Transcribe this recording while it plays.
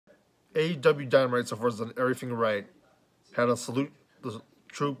AEW Dynamite so far has done everything right. Had a salute the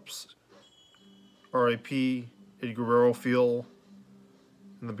troops, RIP, Eddie Guerrero feel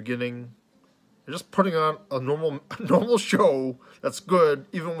in the beginning. They're just putting on a normal show that's good,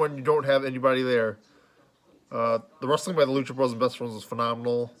 even when you don't have anybody there. The wrestling by the Lucha Bros and Best Friends was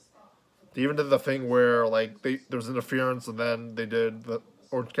phenomenal. They even did the thing where like there was interference, and then they did the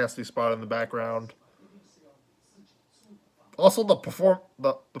Orange Cassidy spot in the background. Also, the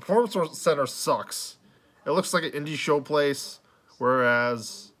performance center sucks. It looks like an indie show place,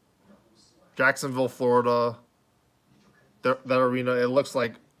 whereas Jacksonville, Florida, that arena, it looks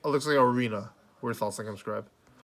like an arena. What are your thoughts on Subscribe?